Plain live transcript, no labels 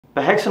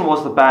Behexen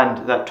was the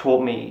band that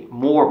taught me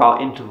more about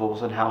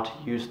intervals and how to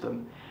use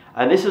them.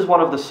 And this is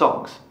one of the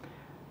songs,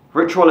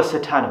 Rituale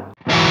Satanum.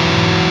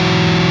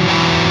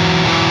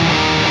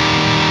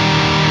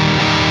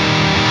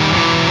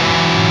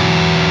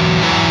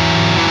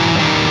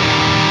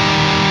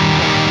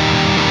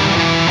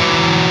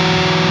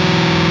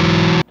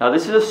 Now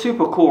this is a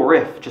super cool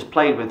riff, just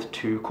played with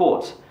 2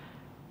 chords.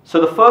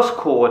 So the first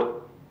chord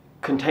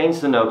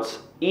contains the notes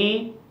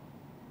E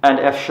and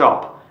F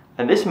sharp,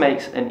 and this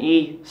makes an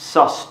E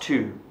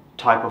sus2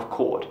 type of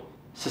chord.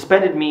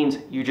 Suspended means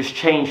you just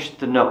change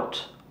the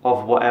note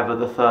of whatever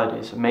the third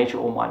is, a major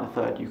or minor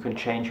third. You can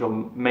change your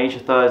major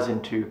thirds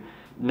into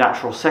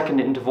natural second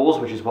intervals,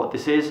 which is what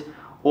this is,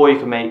 or you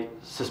can make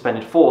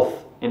suspended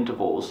fourth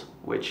intervals,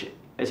 which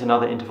is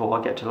another interval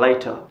I'll get to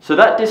later. So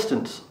that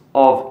distance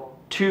of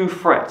 2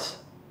 frets,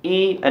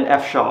 E and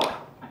F sharp.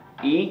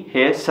 E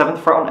here, 7th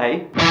fret on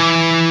A,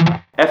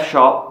 F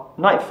sharp,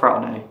 9th fret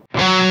on A.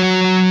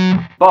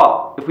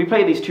 But if we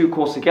play these 2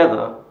 chords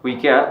together, we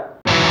get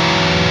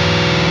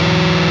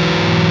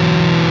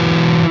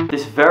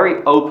this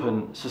very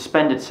open,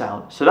 suspended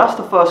sound. So that's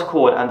the first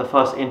chord and the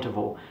first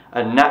interval,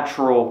 a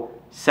natural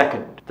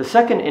second. The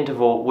second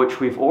interval, which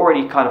we've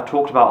already kind of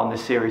talked about on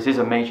this series, is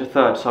a major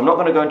third. So I'm not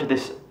going to go into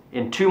this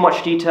in too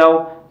much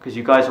detail, because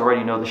you guys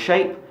already know the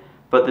shape.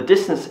 But the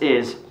distance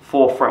is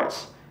 4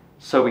 frets.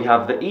 So we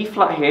have the E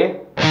flat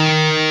here,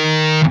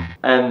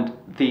 and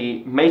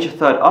the major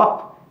third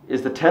up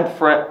is the 10th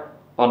fret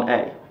on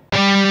A,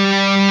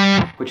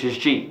 which is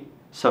G.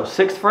 So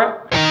 6th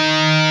fret,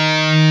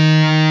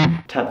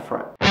 10th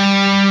fret.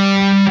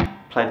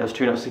 Play those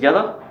 2 notes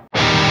together.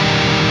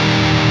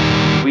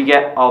 We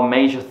get our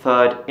major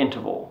third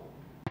interval.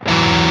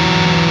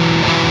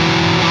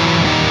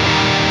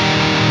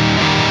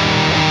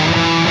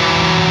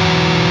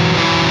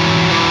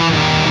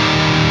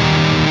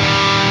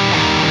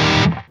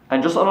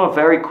 And just on a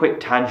very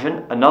quick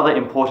tangent, another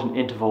important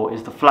interval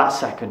is the flat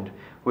second,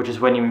 which is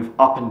when you move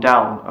up and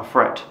down a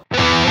fret.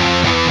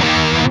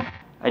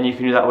 And you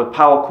can do that with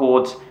power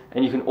chords,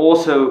 and you can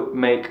also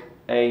make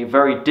a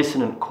very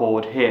dissonant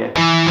chord here,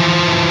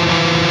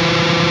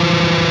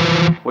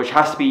 which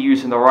has to be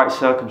used in the right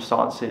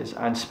circumstances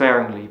and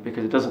sparingly,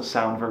 because it doesn't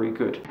sound very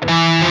good.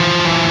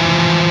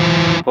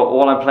 But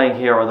all I'm playing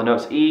here are the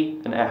notes E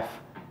and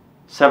F.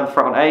 7th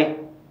fret on A,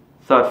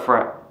 3rd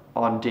fret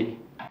on D.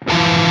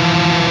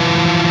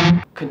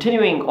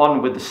 Continuing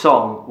on with the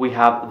song, we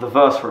have the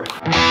verse riff.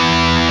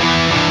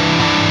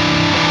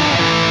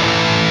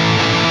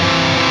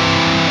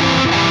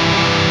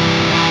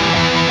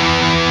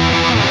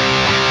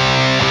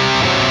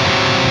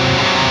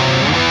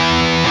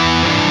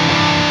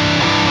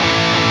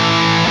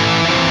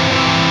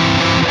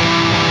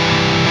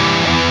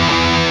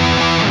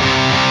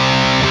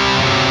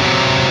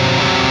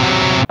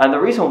 And the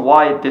reason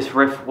why this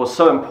riff was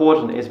so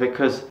important is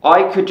because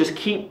I could just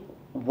keep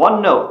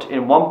one note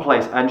in one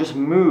place and just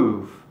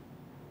move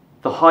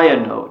the higher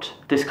note,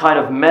 this kind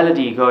of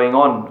melody going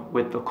on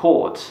with the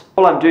chords.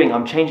 All I'm doing,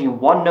 I'm changing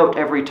one note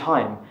every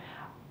time,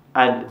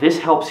 and this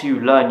helps you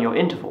learn your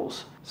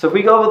intervals. So if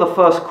we go over the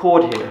first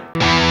chord here,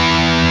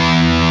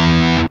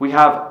 we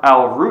have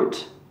our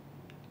root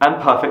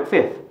and perfect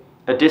fifth,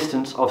 a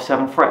distance of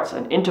 7 frets,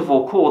 an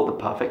interval called the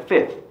perfect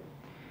fifth.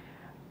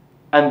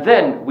 And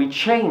then we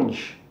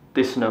change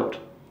this note,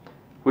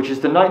 which is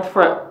the 9th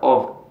fret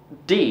of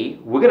D.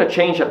 We're going to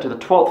change that to the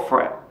 12th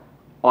fret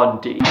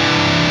on D,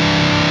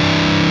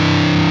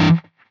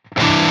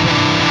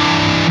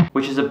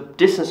 which is a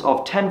distance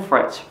of 10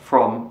 frets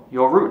from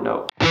your root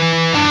note.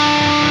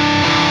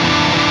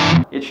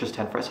 It's just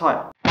 10 frets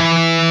higher.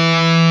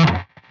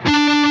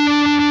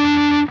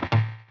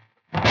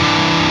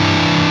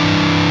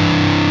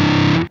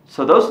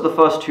 So those are the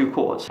first 2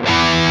 chords.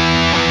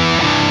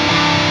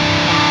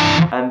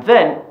 And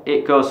then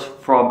it goes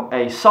from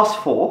a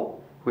sus4,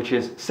 which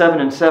is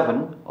 7 and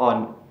 7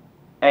 on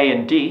A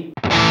and D,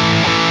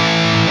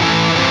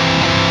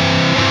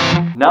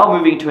 now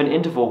moving to an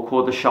interval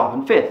called the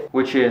sharpened fifth,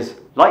 which is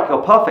like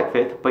your perfect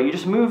fifth, but you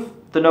just move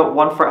the note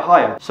 1 fret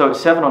higher. So it's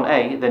 7 on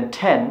A, then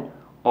 10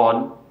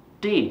 on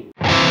D.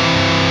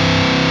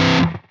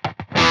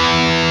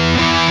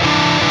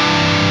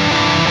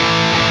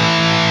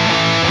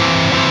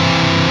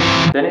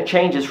 Then it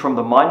changes from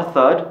the minor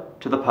third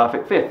to the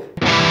perfect fifth.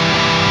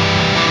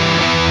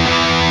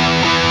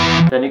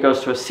 Then it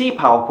goes to a C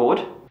power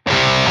chord,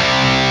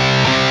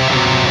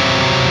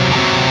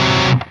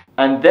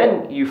 and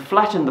then you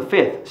flatten the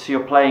fifth, so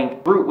you're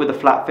playing root with a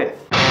flat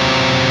fifth,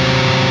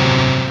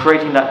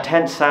 creating that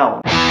tense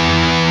sound,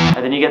 and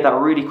then you get that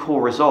really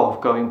cool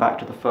resolve going back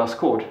to the first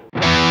chord.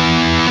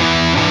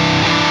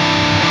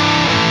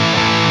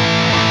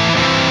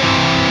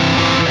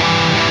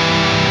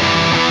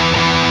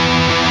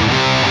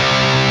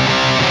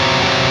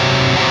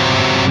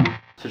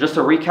 So just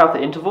to recap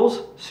the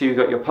intervals, so you've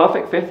got your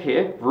perfect fifth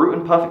here, root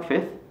and perfect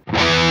fifth,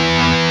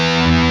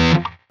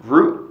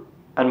 root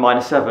and minor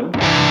 7,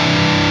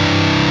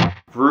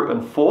 root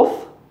and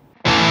fourth,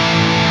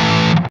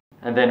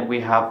 and then we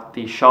have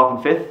the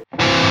sharpened fifth,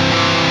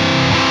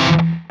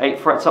 8th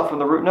frets up from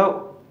the root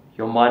note,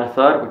 your minor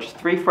third, which is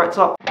 3 frets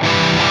up,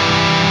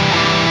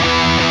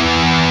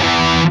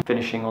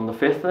 finishing on the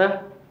 5th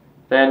there,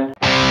 then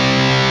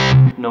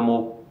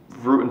normal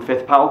root and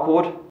 5th power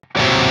chord,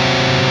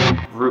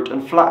 root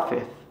and flat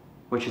 5th,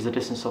 which is a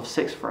distance of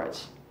 6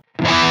 frets.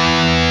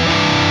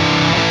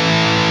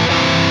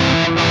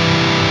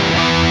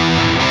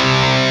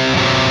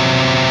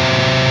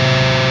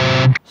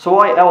 So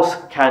why else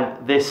can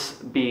this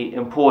be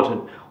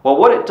important? Well,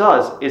 what it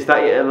does is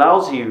that it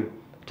allows you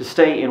to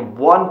stay in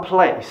one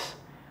place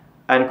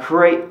and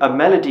create a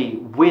melody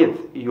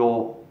with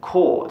your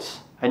chords.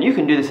 And you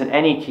can do this in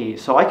any key.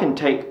 So I can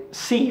take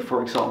C,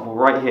 for example,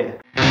 right here.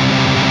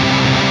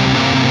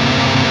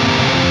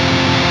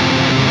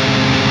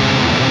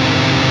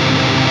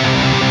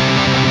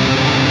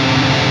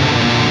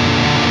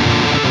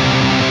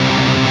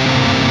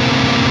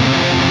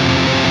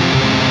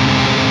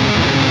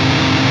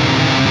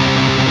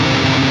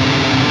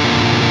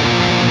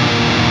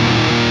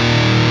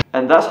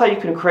 And that's how you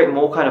can create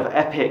more kind of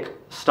epic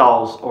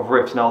styles of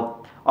riffs.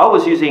 Now, I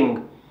was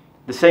using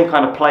the same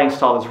kind of playing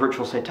style as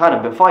Ritual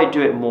Satanum, but if I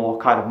do it more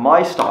kind of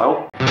my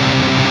style,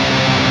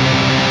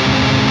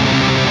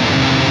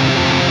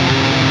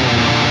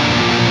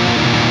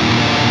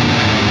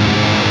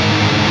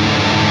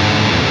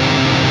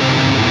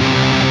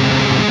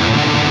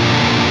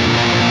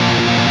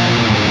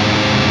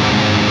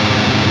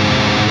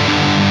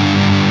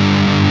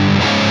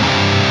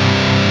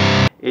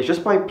 it's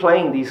just by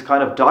playing these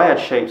kind of dyad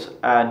shapes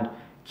and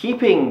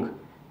keeping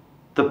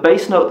the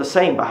bass note the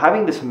same, but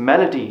having this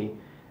melody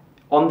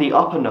on the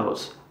upper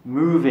notes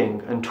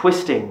moving and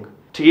twisting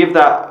to give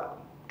that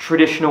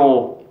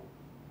traditional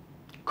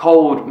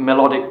cold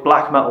melodic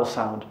black metal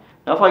sound.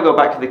 Now if I go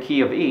back to the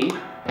key of E,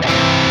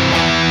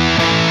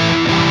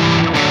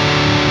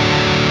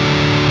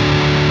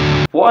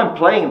 what I'm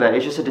playing there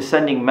is just a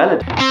descending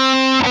melody.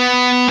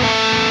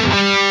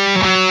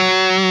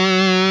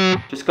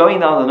 Just going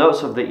down the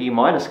notes of the E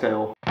minor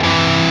scale.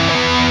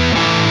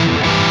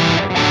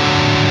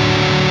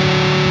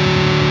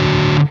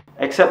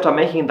 Except I'm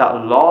making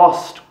that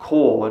last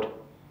chord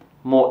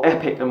more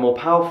epic and more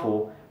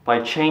powerful by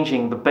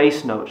changing the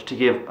bass note to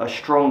give a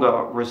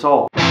stronger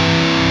resolve.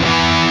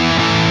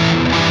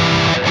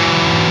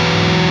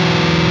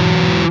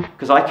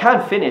 Because I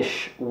can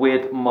finish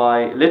with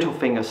my little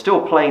finger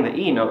still playing the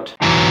E note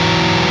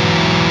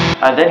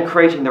and then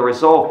creating the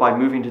resolve by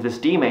moving to this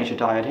D major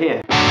dyad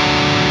here.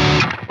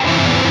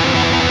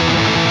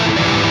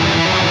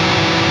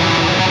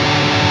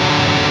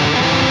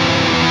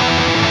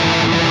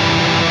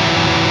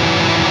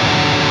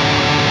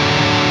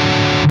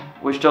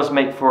 Which does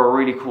make for a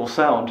really cool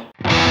sound.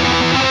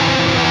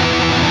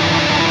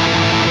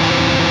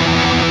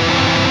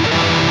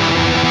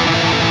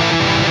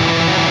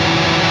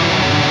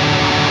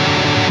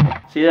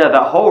 So yeah,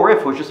 that whole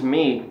riff was just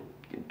me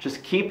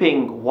just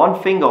keeping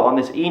one finger on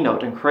this E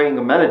note and creating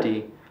a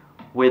melody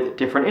with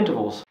different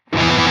intervals.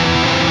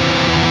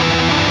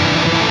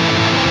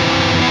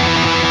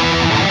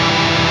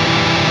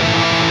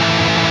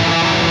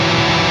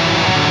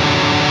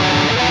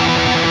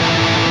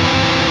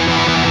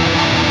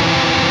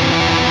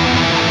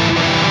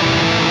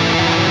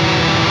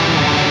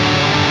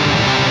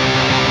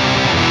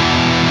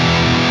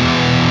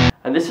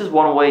 And this is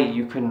one way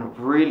you can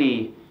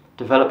really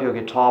develop your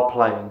guitar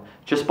playing,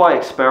 just by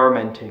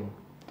experimenting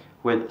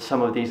with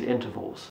some of these intervals.